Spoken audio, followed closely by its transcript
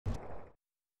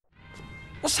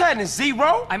What's happening,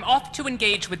 Zero? I'm off to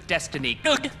engage with destiny,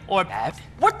 good or bad.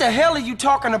 What the hell are you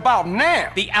talking about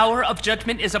now? The hour of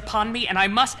judgment is upon me, and I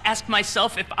must ask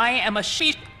myself if I am a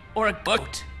sheep or a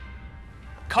goat.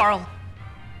 Carl,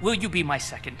 will you be my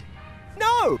second?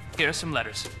 No! Here are some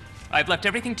letters. I've left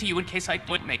everything to you in case I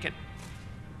wouldn't make it.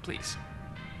 Please.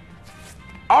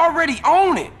 Already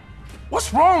own it.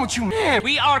 What's wrong with you, man?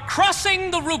 We are crossing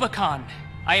the Rubicon.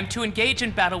 I am to engage in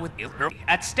battle with you.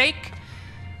 At stake,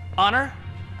 honor,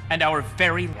 and our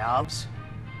very lives.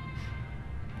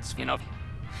 It's, you know,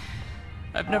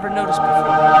 I've never noticed before.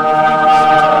 I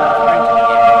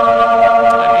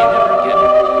may never again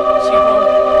see Rome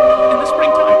in the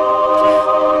springtime.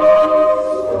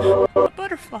 A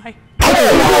butterfly.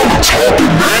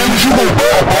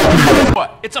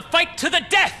 What? It's a fight to the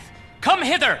death! Come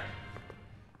hither!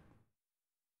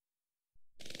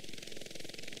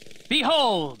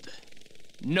 Behold,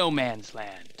 no man's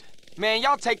land. Man,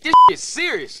 y'all take this shit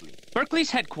seriously.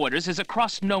 Berkeley's headquarters is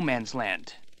across no man's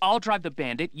land. I'll drive the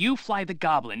bandit, you fly the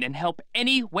goblin, and help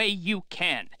any way you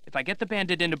can. If I get the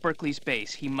bandit into Berkeley's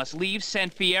base, he must leave San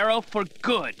Fierro for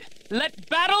good. Let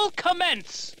battle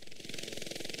commence!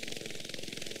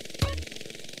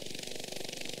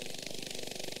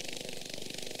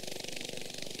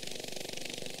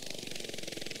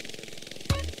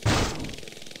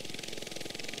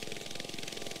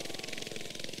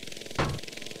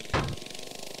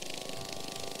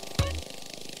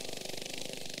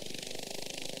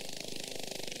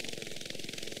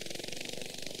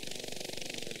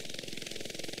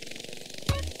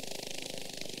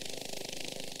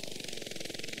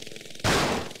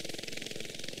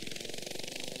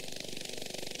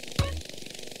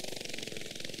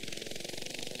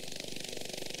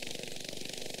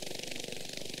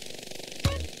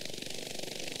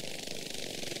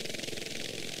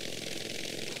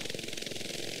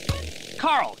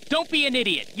 Carl, don't be an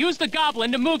idiot. Use the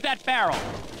goblin to move that barrel.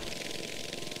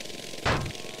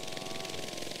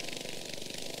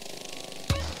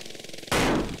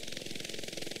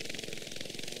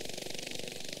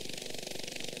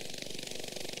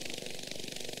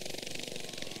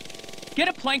 Get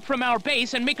a plank from our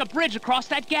base and make a bridge across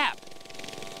that gap.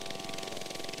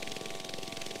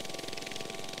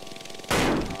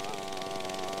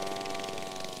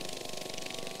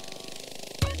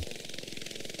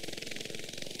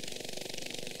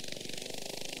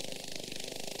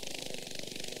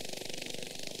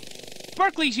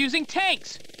 Berkeley's using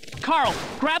tanks! Carl,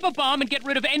 grab a bomb and get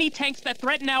rid of any tanks that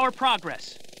threaten our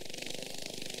progress.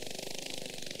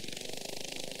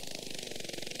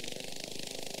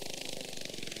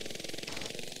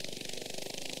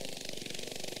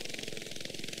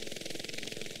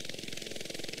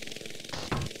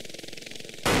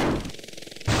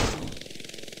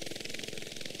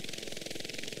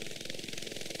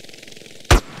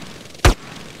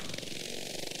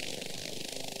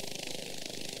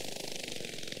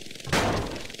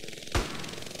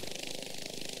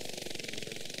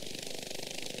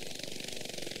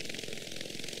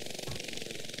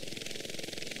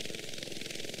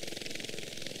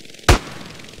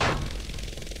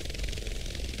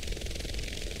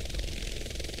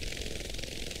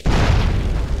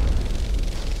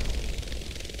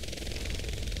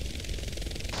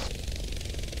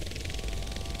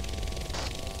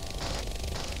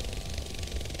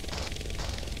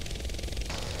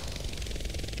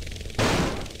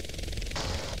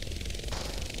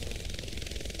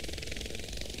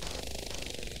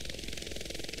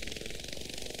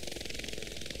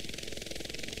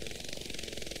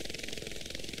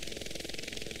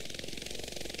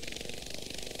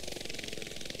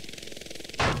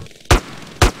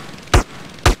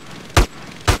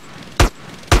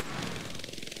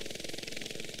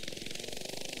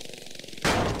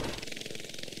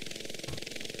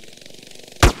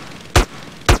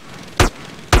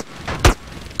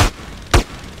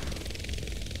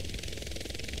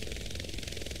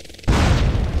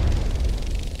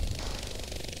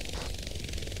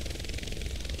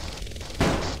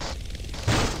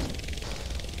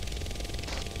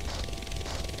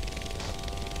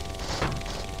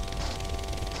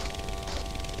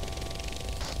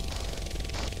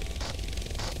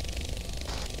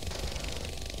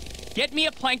 Get me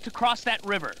a plank to cross that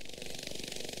river.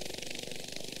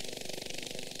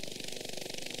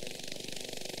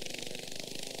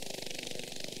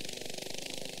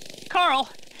 Carl,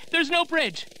 there's no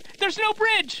bridge. There's no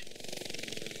bridge!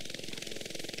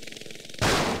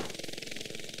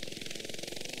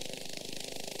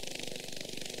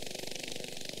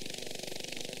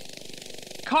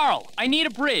 Carl, I need a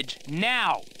bridge,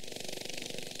 now!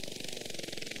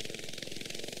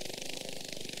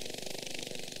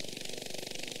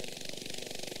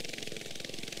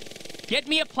 Get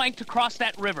me a plank to cross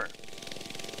that river.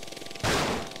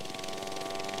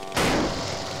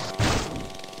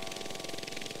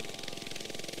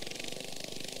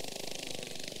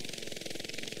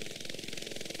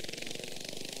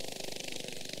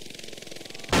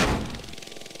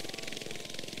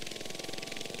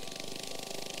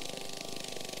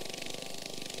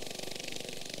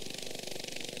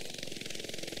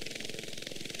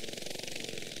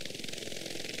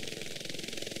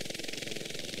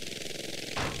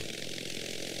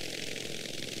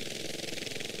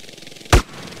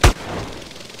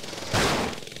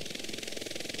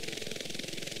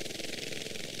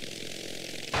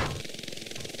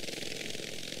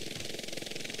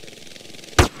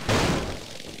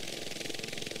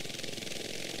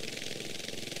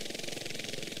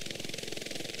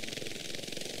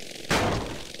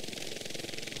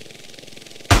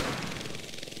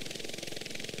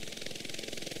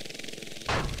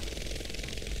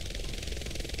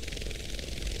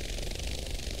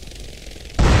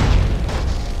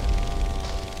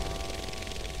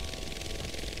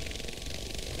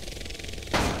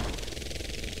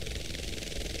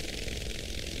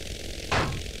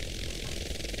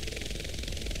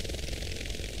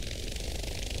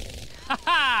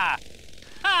 Ha!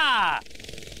 Ha!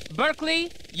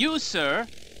 Berkeley, you, sir,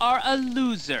 are a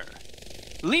loser.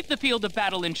 Leave the field of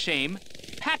battle in shame,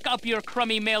 pack up your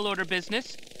crummy mail-order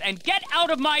business, and get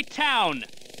out of my town!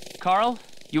 Carl,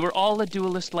 you are all a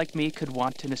duelist like me could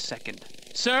want in a second.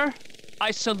 Sir,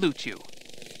 I salute you.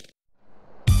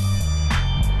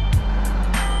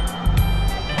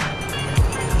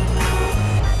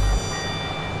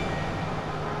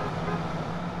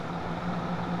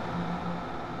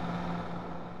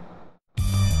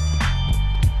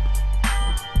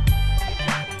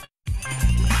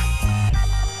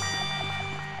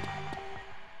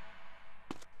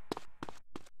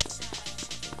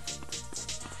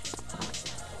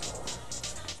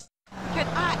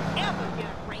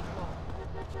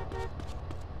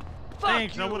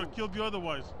 Thanks, I would have killed you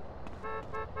otherwise.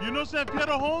 You know San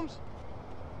Piero Holmes?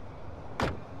 You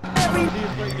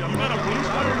got a police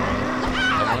car?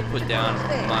 I want to put down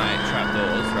my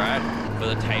trapdoors, right, for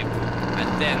the tape.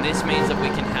 And then this means that we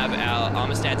can have our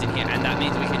armor stands in here, and that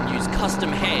means we can use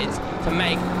custom heads to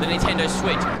make the Nintendo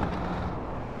Switch.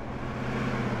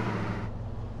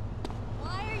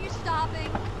 Why are you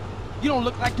stopping? You don't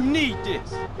look like you need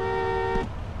this.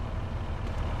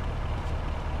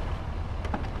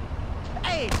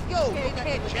 Hey, yo,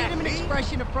 okay, give him an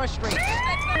expression of frustration.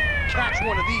 Catch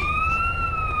one of these.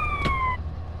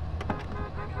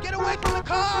 Get away from the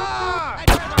car! I'd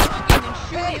rather hook him than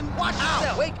shoot him. Watch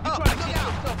yourself. Wake up. You trying to get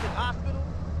yourself in hospital?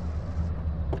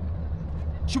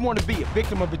 You want to be a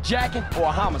victim of a jacking or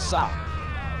a homicide?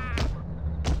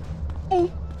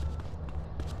 Ooh.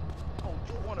 Oh,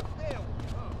 you want to fail?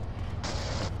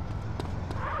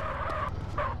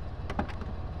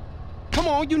 Come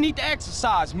on, you need to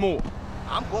exercise more.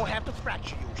 I'm gonna have to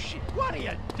fracture your shit. What are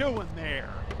you doing there?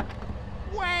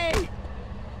 Wait!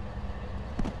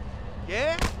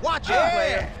 Yeah? Watch it, Hey!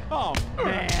 player. Oh,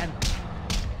 man.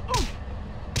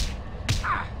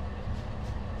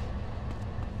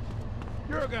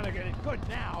 You're gonna get it good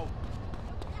now.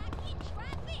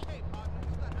 Hey, partner,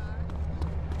 you got high.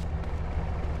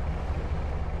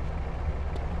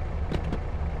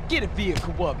 Get a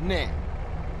vehicle up now.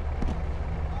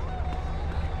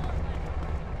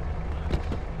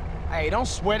 Hey, don't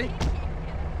sweat it.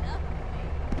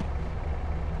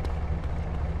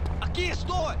 Aquí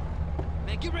estoy!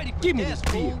 Man, get ready for Give me this,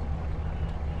 this fool. vehicle.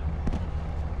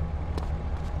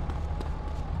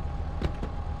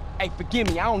 Hey, forgive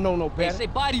me, I don't know no Hey, better. say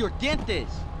bye to your dientes.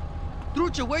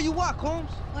 Trucha, where you walk, Holmes?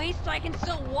 Wait, so I can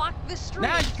still walk the street.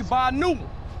 Now you can buy a new one.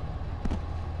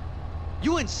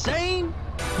 You insane?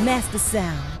 Master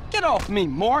Sound. Get off me,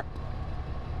 Mark.